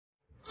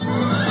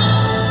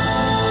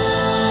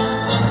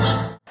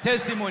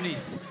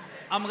testimonies.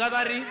 I'm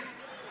gathering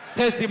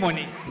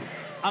testimonies.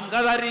 I'm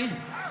gathering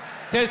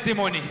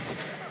testimonies.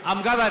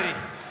 I'm gathering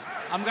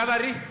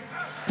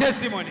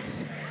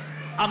testimonies.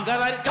 I'm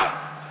gathering. Come.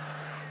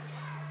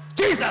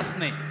 Jesus'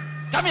 name.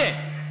 Come here.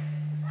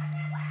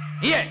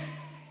 Here.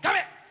 Come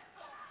here.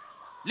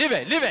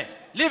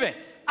 Leave it.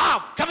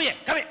 Out. Come here.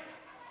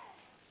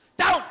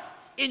 Down.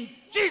 In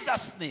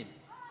Jesus' name.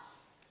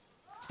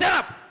 Stand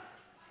up.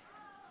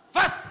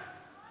 Fast.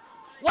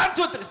 1,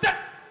 2, 3. Stand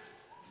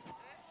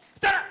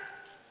up.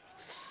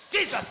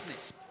 Jesus' name.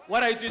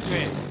 What are you doing to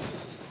him?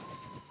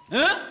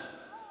 Huh?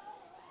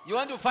 You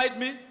want to fight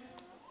me?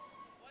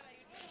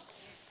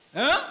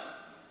 Huh?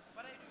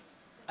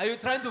 Are you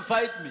trying to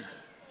fight me?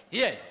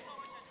 Here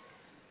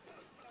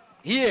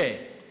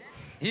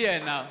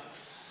now.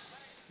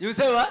 You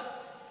say what?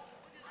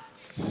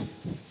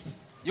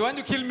 You want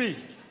to kill me?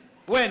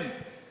 When?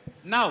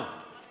 Now.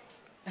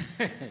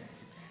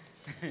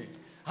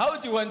 How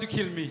do you want to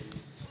kill me?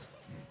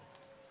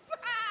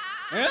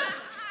 Huh?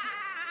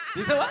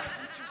 You say what?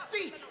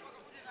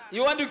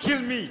 You want to kill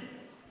me?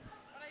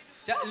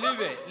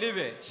 Leave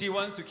it. She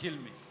wants to kill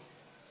me.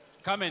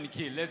 Come and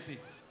kill. Let's see.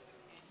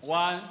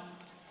 1,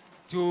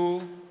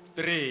 2,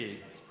 3.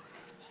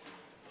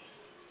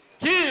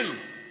 Kill!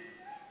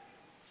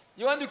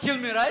 You want to kill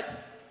me, right?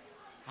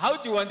 How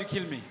do you want to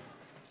kill me?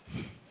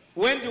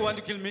 When do you want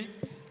to kill me?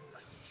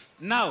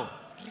 Now.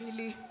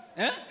 Really?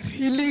 Eh?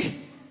 Really?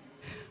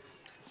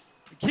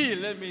 Kill,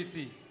 let me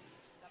see.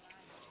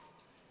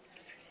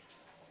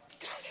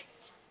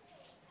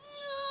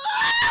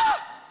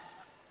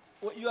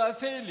 You are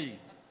failing.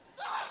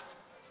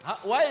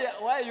 Why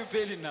are you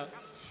failing now?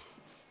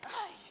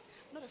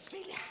 Not a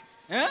failure.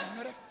 Eh? I'm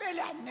not a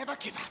failure. I never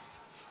give up.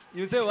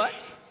 You say what?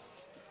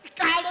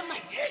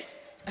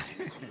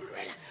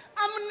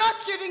 I'm not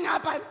giving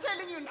up. I'm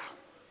telling you now.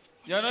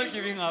 You're not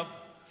giving up.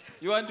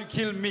 You want to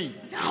kill me?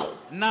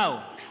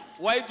 Now.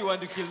 Why do you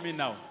want to kill me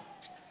now?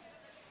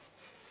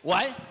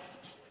 Why? You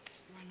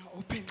want to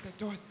open the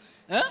doors.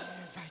 Huh?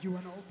 Never. You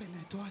want to open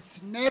the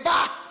doors.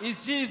 Never.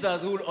 It's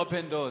Jesus who will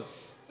open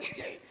doors. I'm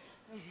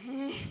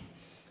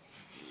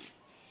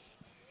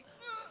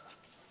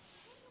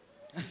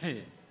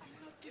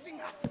not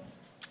giving up.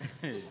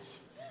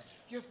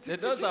 The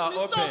doors are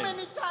open. So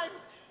many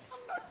times.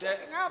 I'm not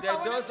giving up. The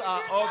doors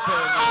are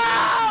open.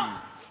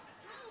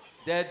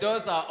 The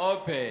doors are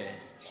open.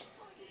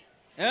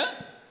 Huh?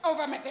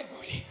 Over my dead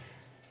body.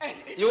 And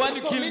you want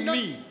to kill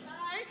me?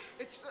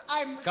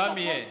 I'm Come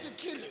here. To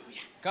kill you.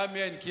 Come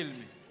here and kill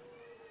me.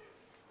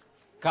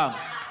 Come.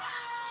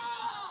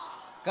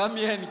 Come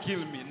here and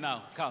kill me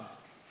now. Come.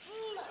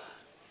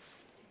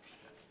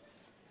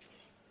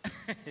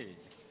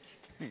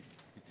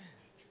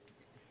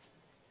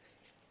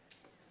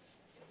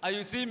 Are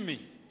you seeing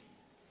me?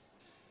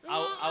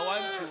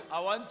 I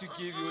want to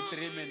give you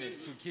 3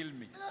 minutes to kill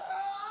me.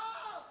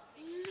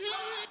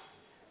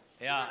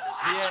 Yeah,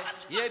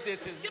 here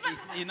this is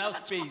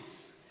enough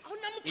space.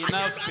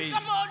 Enough space.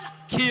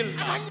 Kill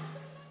now.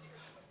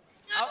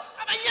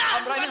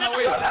 I'm running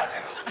away.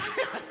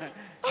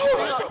 How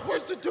am I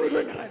supposed to do it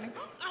when running?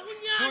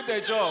 Do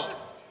the job.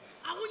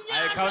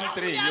 I count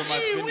 3. You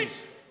must finish.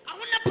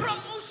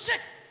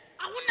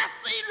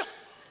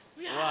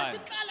 1.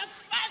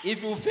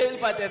 If you fail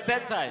by the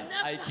 3rd time,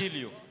 I kill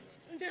you.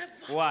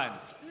 1.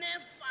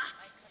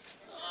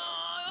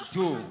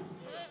 2. 3.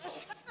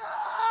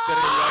 You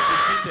are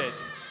defeated.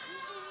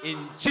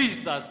 In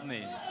Jesus'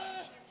 name.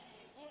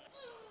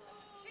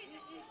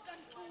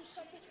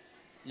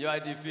 You are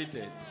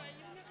defeated.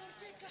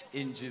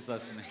 In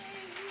Jesus' name.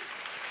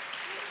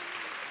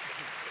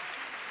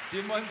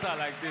 Demons are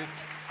like this.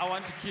 I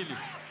want to kill you.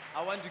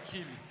 I want to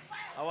kill you.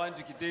 I want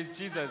to kill. There's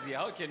Jesus here.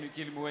 How can you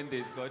kill me when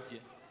there's God here?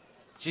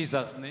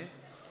 Jesus' name.